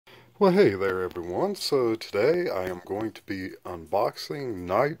Well, hey there, everyone. So today I am going to be unboxing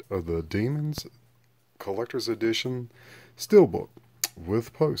Night of the Demons Collector's Edition Steelbook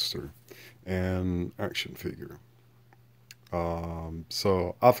with poster and action figure.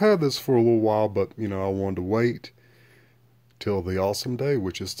 So I've had this for a little while, but I wanted to wait till the awesome day,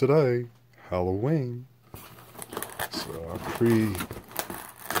 which is today, Halloween. So I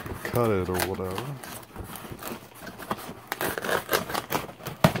pre-cut it or whatever.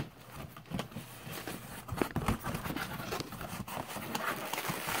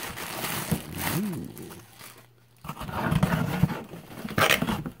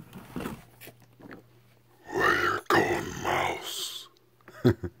 Where you going, mouse?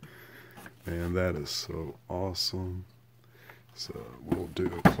 Man, that is so awesome. So we'll do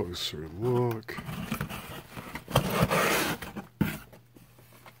a closer look.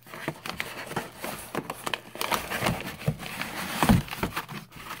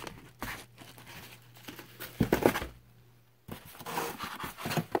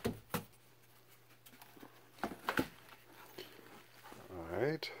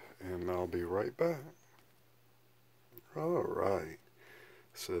 Alright, and I'll be right back. Alright,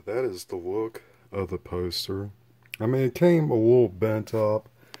 so that is the look of the poster. I mean, it came a little bent up,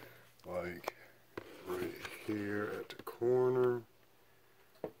 like right here at the corner,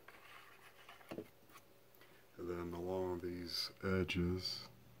 and then along these edges.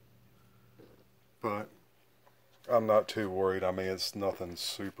 But I'm not too worried. I mean, it's nothing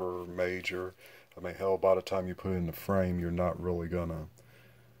super major. I mean, hell, by the time you put it in the frame, you're not really gonna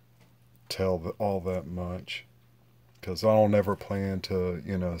tell all that much. Because I don't ever plan to,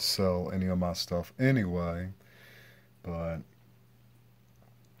 sell any of my stuff anyway. But,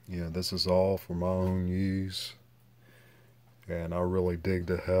 this is all for my own use. And I really dig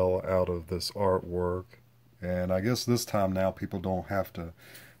the hell out of this artwork. And I guess this time now people don't have to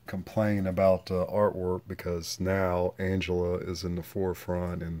complain about artwork because now Angela is in the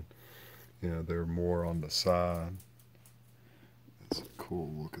forefront and, they're more on the side. That's a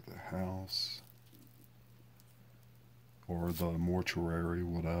cool look at the house. Or the mortuary,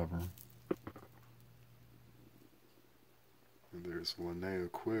 whatever. And there's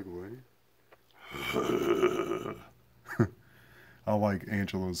Linnea Quigley. I like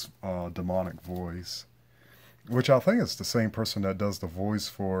Angela's demonic voice. Which I think is the same person that does the voice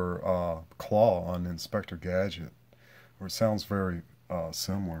for Claw on Inspector Gadget. Or it sounds very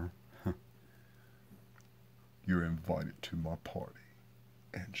similar. You're invited to my party,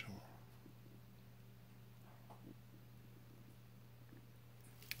 Angela.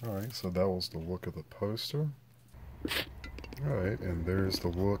 Alright, so that was the look of the poster. Alright, and there's the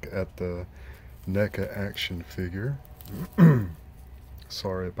look at the NECA action figure.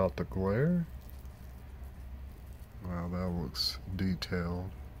 Sorry about the glare. Wow, that looks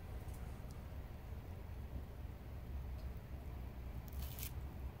detailed.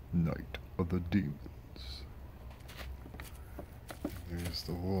 Night of the Demons. There's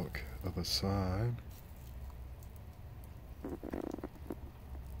the look of the side.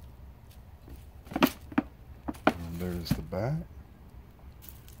 There's the back.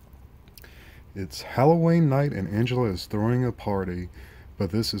 It's Halloween night and Angela is throwing a party, but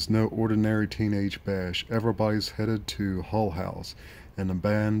this is no ordinary teenage bash. Everybody's headed to Hull House, an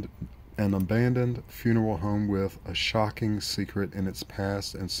abandoned funeral home with a shocking secret in its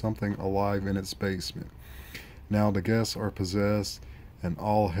past and something alive in its basement. Now the guests are possessed and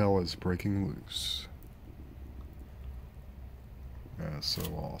all hell is breaking loose. That's so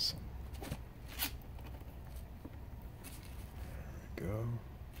awesome. Go.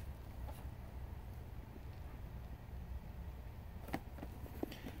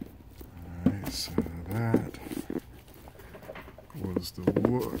 Alright, so that was the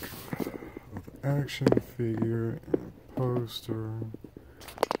look of the action figure and poster.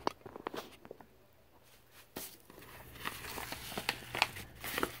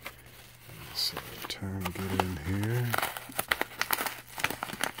 So time to get in here.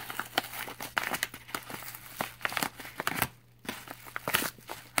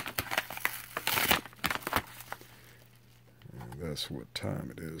 That's what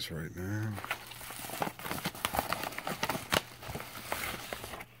time it is right now.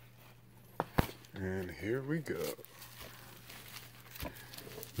 And here we go.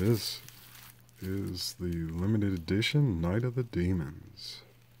 This is the limited edition Night of the Demons.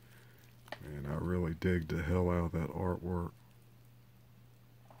 And I really dig the hell out of that artwork.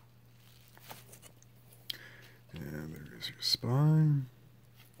 And there's your spine.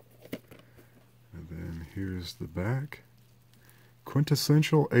 And then here's the back.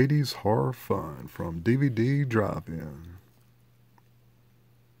 Quintessential 80s horror fun from DVD Drive-In.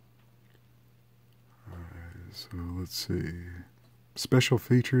 So let's see. Special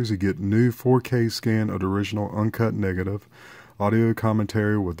features, you get new 4K scan of the original uncut negative, audio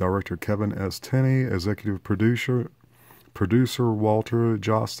commentary with director Kevin S. Tenney, executive producer Walter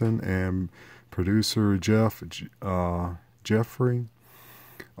Jostin, and producer Jeffrey.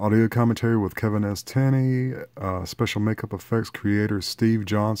 Audio commentary with Kevin S. Tenney, special makeup effects creator Steve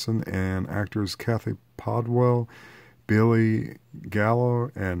Johnson, and actors Kathy Podwell, Billy Gallo,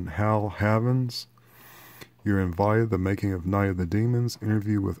 and Hal Havens. You're invited. The making of Night of the Demons,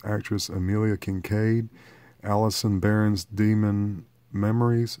 interview with actress Amelia Kincaid, Allison Barron's Demon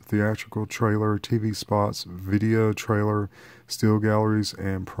Memories, theatrical trailer, TV spots, video trailer, still galleries,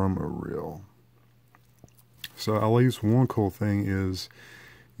 and promo reel. So at least one cool thing is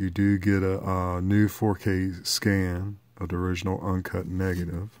you do get a new 4K scan of the original uncut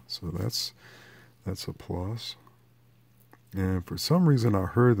negative. So that's a plus. And for some reason I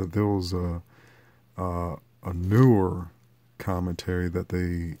heard that there was a newer commentary that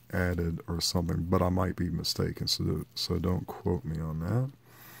they added or something, but I might be mistaken, so don't quote me on that.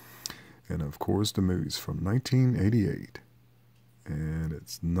 And of course the movie's from 1988 and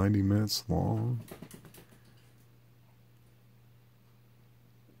it's 90 minutes long.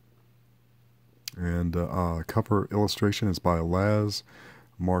 And cover illustration is by Laz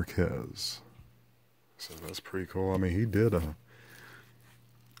Marquez. So that's pretty cool. I mean, he did a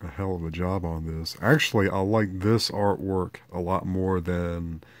hell of a job on this. Actually, I like this artwork a lot more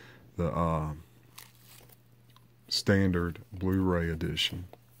than the standard Blu-ray edition.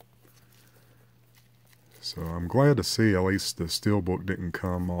 So I'm glad to see at least the steelbook didn't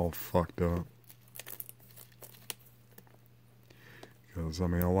come all fucked up. Because, I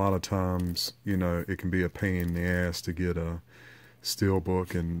mean, a lot of times, you know, it can be a pain in the ass to get a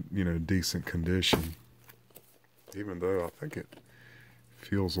steelbook in, you know, decent condition. Even though I think it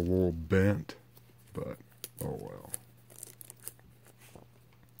feels a little bent, but oh well.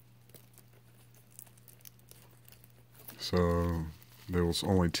 So there was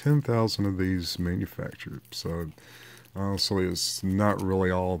only 10,000 of these manufactured, so honestly it's not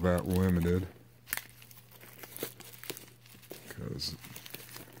really all that limited, because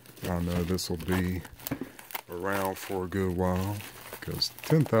I know this will be around for a good while, because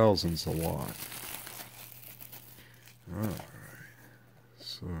 10,000 is a lot. Alright.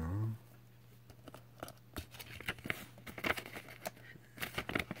 So,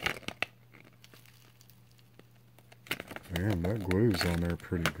 man, that glue's on there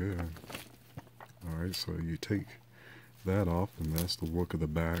pretty good. Alright, so you take that off, and that's the look of the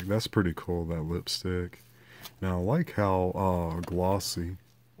back. That's pretty cool, that lipstick. Now, I like how glossy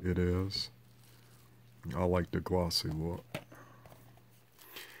it is. I like the glossy look.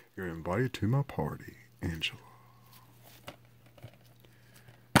 You're invited to my party, Angela.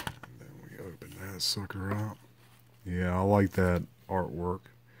 Open that sucker up. Yeah, I like that artwork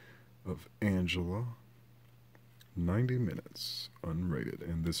of Angela. 90 minutes, unrated.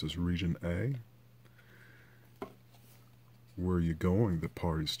 And this is Region A. Where are you going? The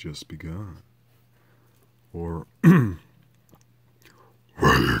party's just begun. Or, where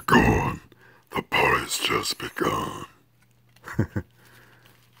are you going? The party's just begun.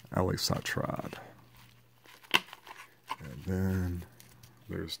 At least I tried. And then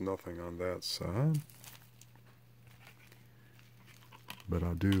there's nothing on that side, but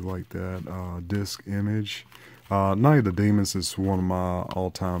I do like that disc image. Night of the Demons is one of my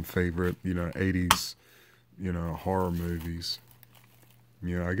all-time favorite, you know, 80s, you know, horror movies.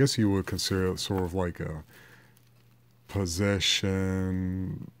 You know, I guess you would consider it sort of like a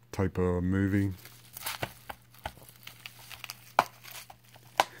possession type of movie.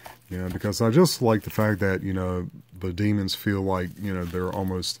 You know, because I just like the fact that, you know, the demons feel like, you know, they're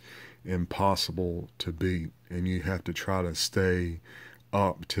almost impossible to beat, and you have to try to stay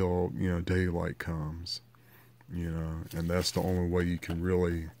up till, you know, daylight comes, you know, and that's the only way you can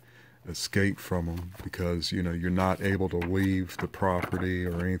really escape from them, because, you know, you're not able to leave the property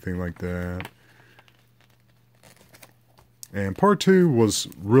or anything like that. And part 2 was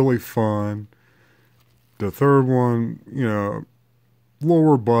really fun. The third one, you know,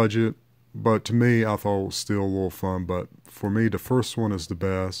 lower budget, but to me, I thought it was still a little fun. But for me, the first one is the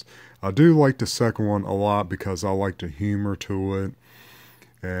best. I do like the second one a lot because I like the humor to it.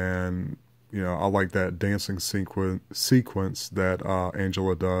 And, you know, I like that dancing sequence that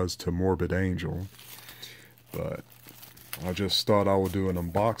Angela does to Morbid Angel. But I just thought I would do an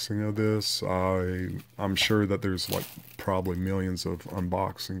unboxing of this. I'm sure that there's like probably millions of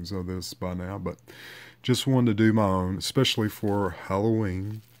unboxings of this by now, but just wanted to do my own, especially for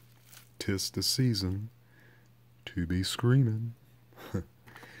Halloween. 'Tis the season to be screaming.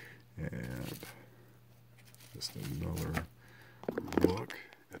 And just another look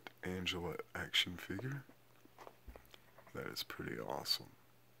at Angela action figure. That is pretty awesome.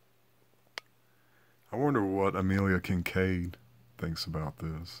 I wonder what Amelia Kincaid thinks about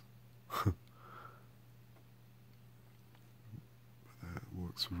this. That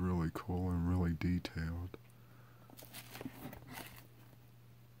looks really cool and really detailed.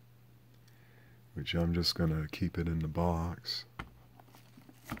 Which I'm just going to keep it in the box.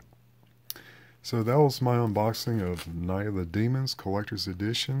 So that was my unboxing of Night of the Demons Collector's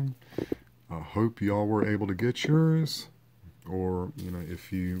Edition. I hope y'all were able to get yours, or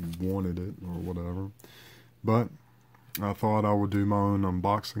if you wanted it or whatever. But I thought I would do my own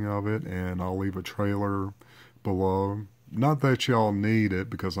unboxing of it, and I'll leave a trailer below. Not that y'all need it,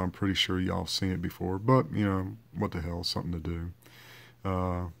 because I'm pretty sure y'all have seen it before, but what the hell, something to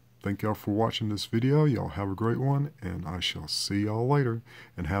do. Thank y'all for watching this video. Y'all have a great one, and I shall see y'all later,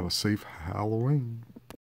 and have a safe Halloween.